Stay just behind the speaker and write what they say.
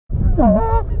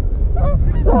What's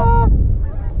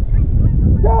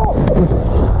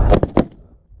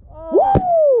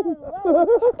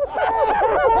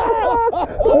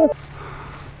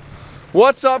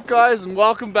up, guys, and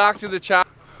welcome back to the channel.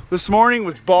 This morning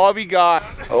with Bobby Guy.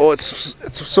 Oh, it's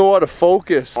so out of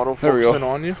focus. There we go.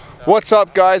 On you. What's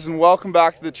up, guys, and welcome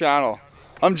back to the channel.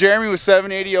 I'm Jeremy with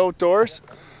 780 Outdoors,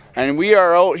 and we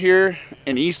are out here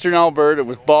in eastern Alberta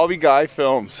with Bobby Guy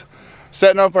Films.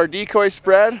 Setting up our decoy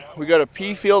spread. We got a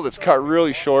pea field that's cut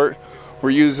really short.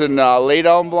 We're using lay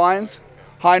down blinds,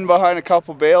 hiding behind a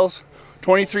couple bales,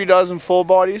 23 dozen full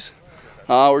bodies.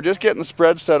 We're just getting the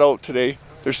spread set out today.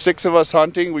 There's 6 of us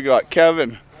hunting. We got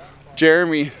Kevin,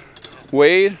 Jeremy,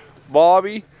 Wade,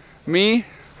 Bobby, me,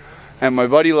 and my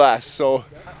buddy Les. So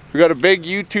we got a big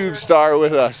YouTube star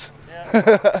with us.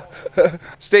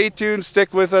 Stay tuned,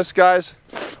 stick with us, guys.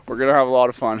 We're gonna have a lot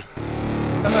of fun.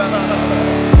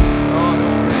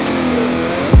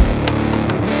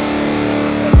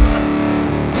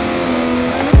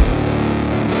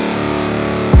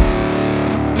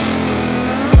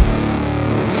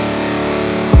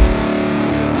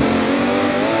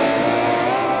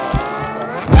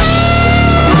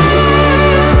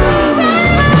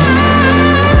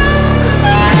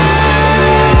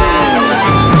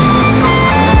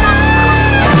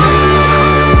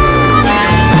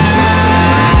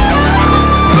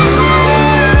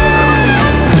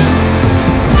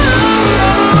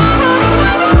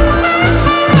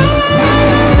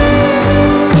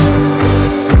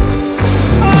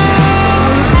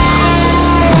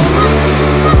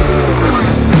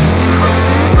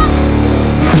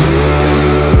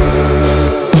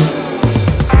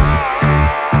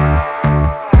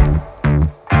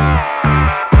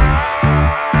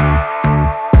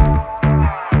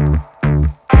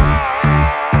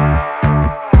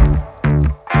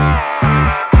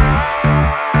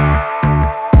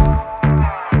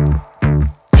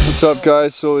 What's up,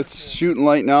 guys? So it's shooting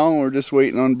light now and we're just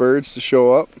waiting on birds to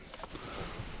show up.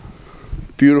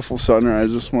 Beautiful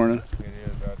sunrise this morning.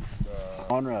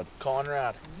 Conrad.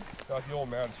 Got the old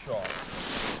man's shot.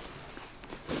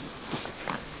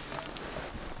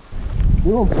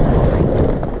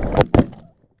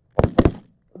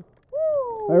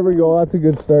 There we go, that's a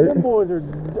good start. Them boys are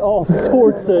all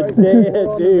sorts of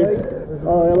dead, dude.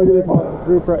 Oh, yeah, look at this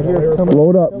group right here.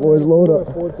 Load up, boys, load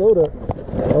up. Load up.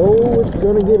 Oh, it's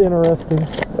gonna get interesting.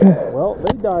 Well,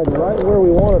 they died right where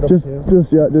we wanted them to.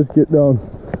 Just get down.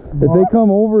 If they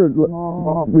come over,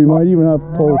 we might even have to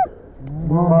poke.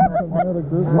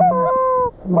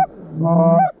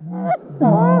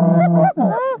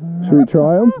 Should we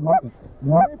try them?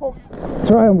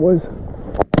 Try them, boys.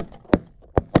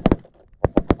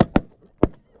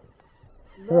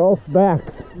 They're all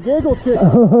spacked. Giggle chicken.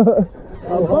 A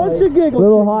bunch of giggle chickens. A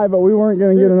little high, but we weren't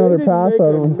going to get another pass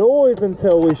out of them. Noise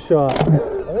until we shot.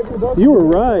 You were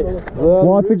right.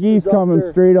 Lots of geese coming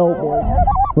straight out.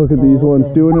 Look at these ones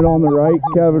doing it on the right.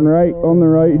 Kevin, right on the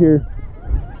right here.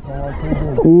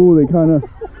 Ooh, they kind of.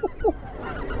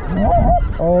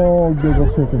 Oh, giggle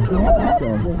chicken.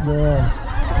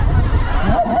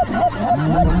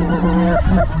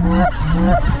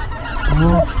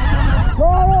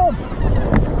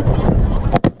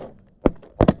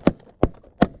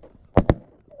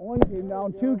 One came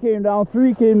down, 2 came down,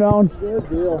 3 came down. Good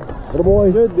deal. Good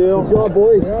boy. Good deal. Good job,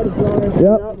 boys.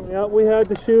 Yep, we had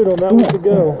to shoot them. That was the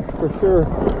go, for sure.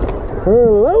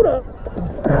 Load up.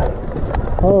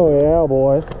 Oh, yeah,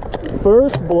 boys.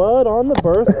 First blood on the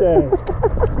birthday.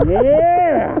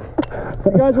 Yeah! If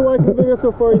you guys are liking the video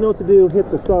so far, you know what to do. Hit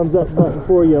the thumbs up button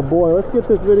for you, boy. Let's get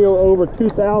this video over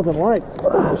 2,000 likes.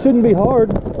 It shouldn't be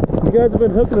hard. You guys have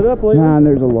been hooking it up lately. Man,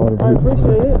 there's a lot of I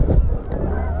appreciate it.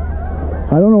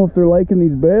 I don't know if they're liking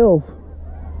these bales.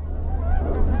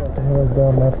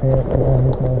 Down my pants.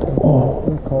 Oh,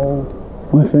 they're cold.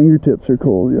 My fingertips are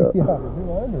cold, yeah. Yeah, there's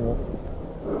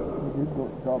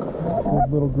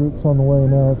little groups on the way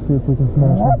now. Let's see if we can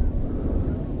smash them.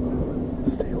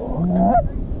 Stay locked.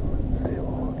 Stay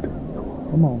locked.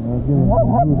 Come on, man. Get in.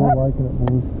 They're liking it,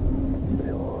 boys.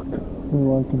 Stay locked. They're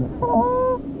liking it.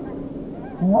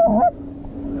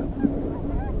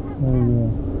 There you go.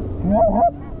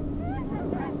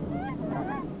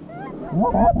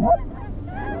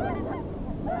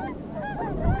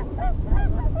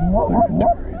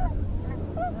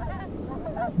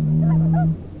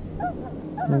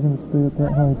 They're going to stay at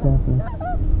that height, don't they?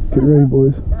 Get ready,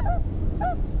 boys.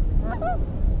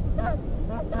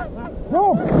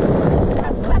 Go!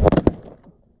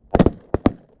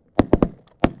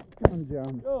 Gun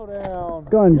jam. Go down.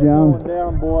 Gun jam. Going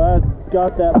down, boy. I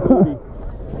got that booty.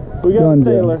 We got Gun a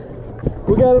sailor. jam.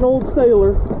 We got an old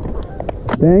sailor.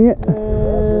 Dang it.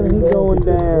 And and he's going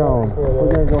down. We're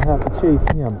gonna go have to chase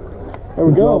him. There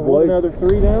we go, boys. Another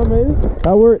 3 down, maybe?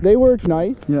 They work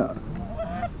nice. Yeah.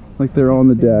 Like they're on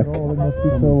the deck. Oh, they must be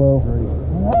so low.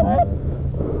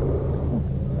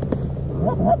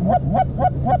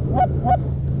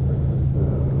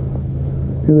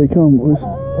 Here they come, boys.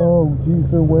 Oh,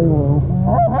 geez, they're way low.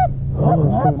 I'm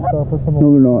gonna shoot stop us on the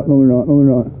No, they're not. No, they're not. No,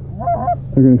 they're not.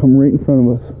 They're gonna come right in front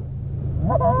of us.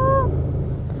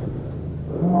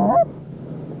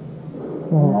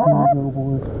 Oh, here we go,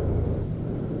 boys.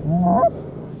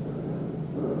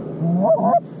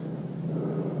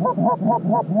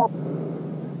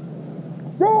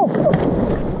 Go!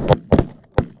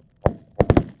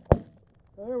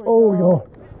 Oh, we go.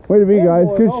 Way to be, guys.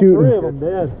 Boy, Good all shooting. 3 of them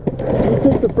dead. You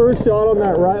took the first shot on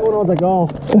that right one. I was like, oh.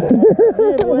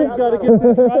 We've got to get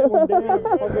this right one down.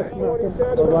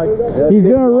 He's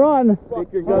gonna run.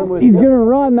 He's gonna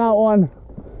run that one.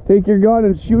 Take your gun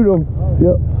and shoot him.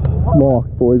 Yep. Lock,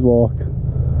 boys, lock.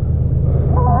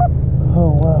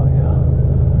 Oh, wow, yeah.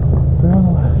 They're on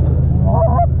the left.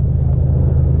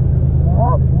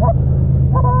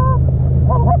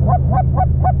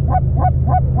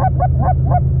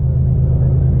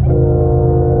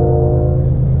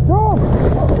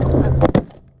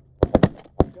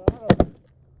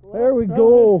 There we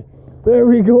go. There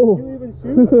we go. Did you even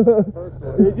shoot?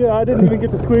 Did you? I didn't even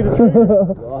get to squeeze the trigger.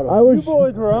 You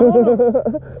boys were on them.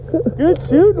 Good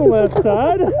shooting, left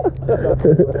side.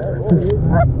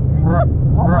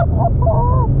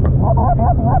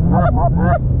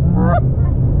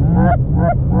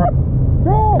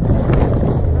 Go!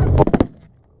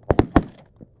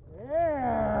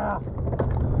 Yeah!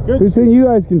 Good thing you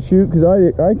guys can shoot, because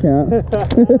I can't. Oh,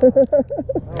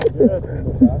 good.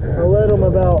 I led them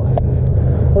about,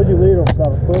 what'd you lead them?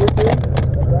 About a foot or 2?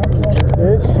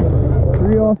 Ish?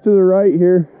 3 off to the right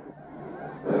here.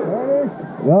 Ready?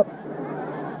 Yep.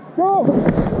 Go!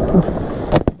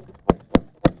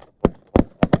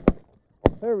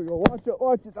 There we go. Watch it,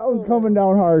 watch it. That one's coming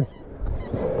down hard.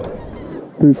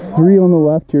 There's 3 on the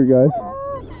left here, guys.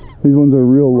 These ones are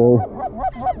real low.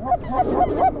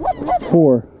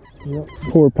 4. Yep.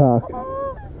 4 pack.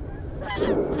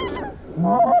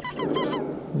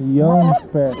 Young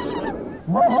speck.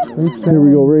 Here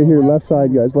we go, right here, left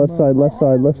side, guys. Left side, left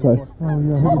side, left side. Oh,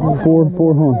 yeah, here we go. 4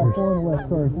 honkers. 4 on the left,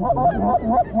 sorry.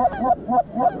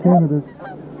 Canada's.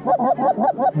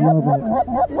 Love it.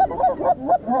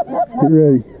 Get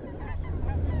ready.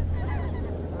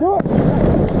 Do it!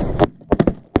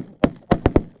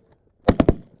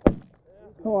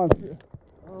 Come on.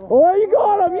 Oh, there you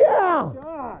got him, yeah!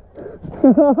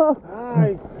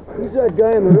 Nice. Who's that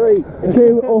guy on the right?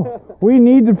 Okay, oh, we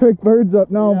need to pick birds up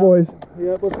now, boys.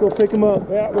 Yep, let's go pick him up.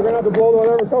 Yeah, we're gonna have to blow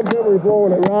whatever comes in, we're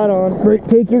blowing it. Right on. Great,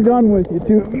 take your gun with you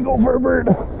too. You go for a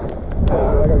bird.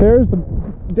 There's some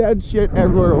dead shit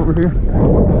everywhere over here.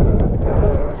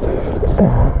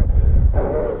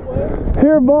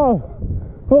 Here above.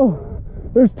 Oh,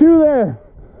 there's 2 there.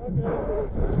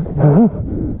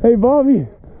 Hey, Bobby.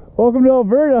 Welcome to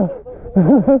Alberta.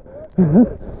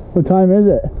 What time is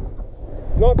it?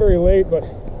 Not very late, but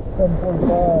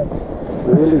 7:45.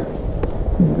 Really?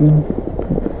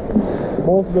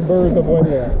 Most of the birds have went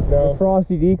there. No.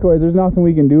 Frosty decoys, there's nothing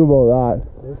we can do about that.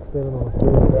 They're spinning on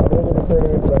food. Yeah, they're going to turn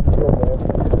it into that kill, man.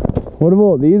 What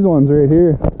about these ones right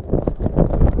here?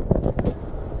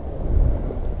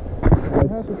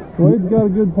 Wade's got a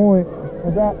good point.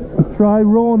 Try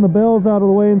rolling the bells out of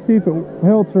the way and see if it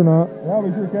helps or not. Yeah,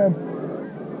 we sure can.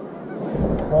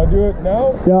 Want to do it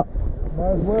now? Yeah.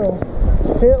 Might as well.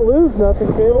 Can't lose nothing,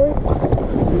 can we?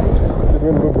 We're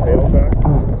going to move the handle back.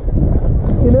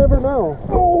 You never know.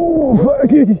 Oh,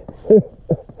 fuck it.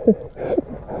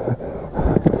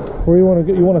 Where you want to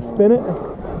get? You want to spin it?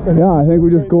 Yeah, I think we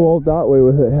just go out that way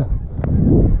with it. Yeah.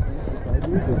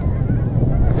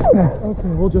 Okay,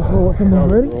 we'll just roll it from there.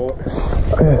 Ready?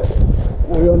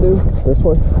 What are we gonna do? This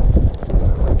way.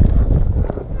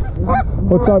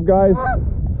 What's up, guys?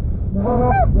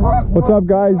 What's up,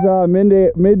 guys?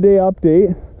 Midday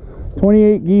update.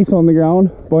 28 geese on the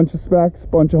ground. Bunch of specks,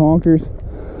 bunch of honkers.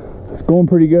 It's going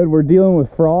pretty good. We're dealing with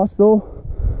frost though.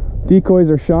 Decoys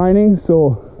are shining,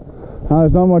 so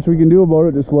there's not much we can do about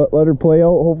it. Just let her play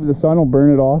out. Hopefully the sun will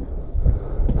burn it off.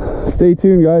 Stay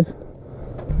tuned, guys.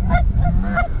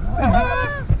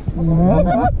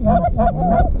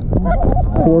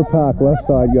 4 pack left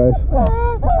side, guys.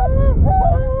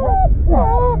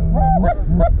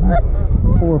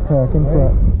 4 pack in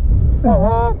front.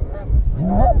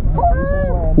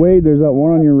 Wade, there's that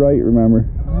one on your right, remember.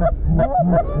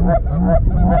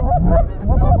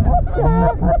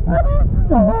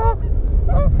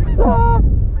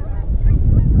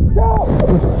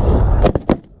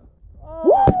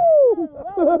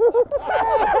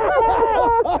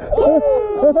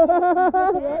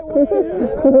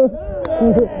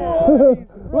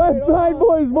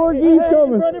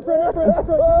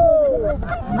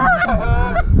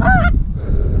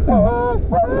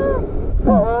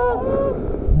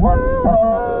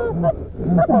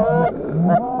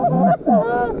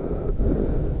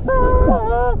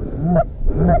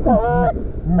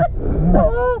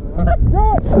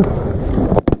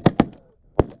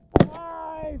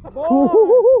 That's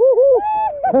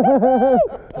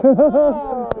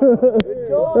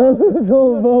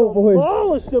all about, boys.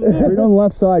 Right on the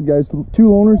left side, guys. 2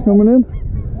 loners coming in.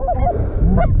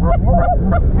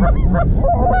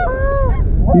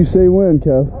 You say when,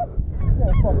 Kev.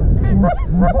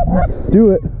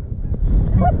 Do it.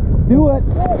 Do it.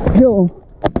 Kill him.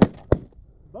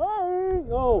 Bang!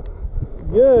 Oh,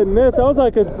 goodness. That was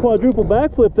like a quadruple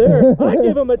backflip there. I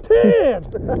give him a 10.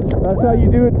 That's how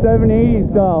you do it 780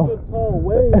 style. Good call.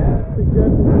 Way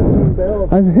suggesting moving bails.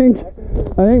 I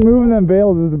think moving them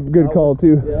bales is a good call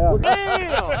too. Yeah.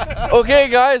 Okay,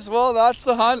 guys. Well, that's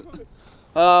the hunt.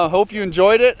 Hope you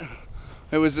enjoyed it.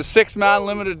 It was a 6-man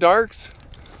limited darks.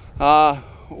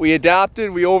 We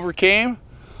adapted. We overcame.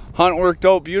 Hunt worked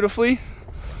out beautifully.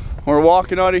 We're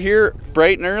walking out of here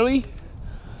bright and early.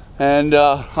 And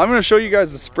I'm going to show you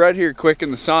guys the spread here quick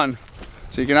in the sun,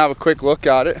 so you can have a quick look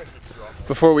at it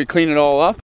before we clean it all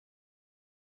up.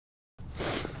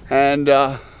 And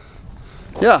yeah,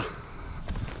 so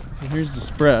here's the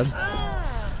spread.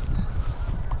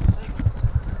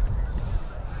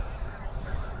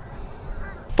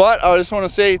 But I just want to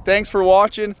say thanks for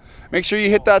watching. Make sure you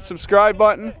hit that subscribe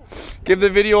button, give the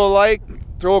video a like,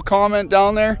 throw a comment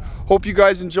down there. Hope you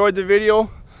guys enjoyed the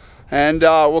video, and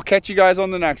we'll catch you guys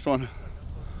on the next one.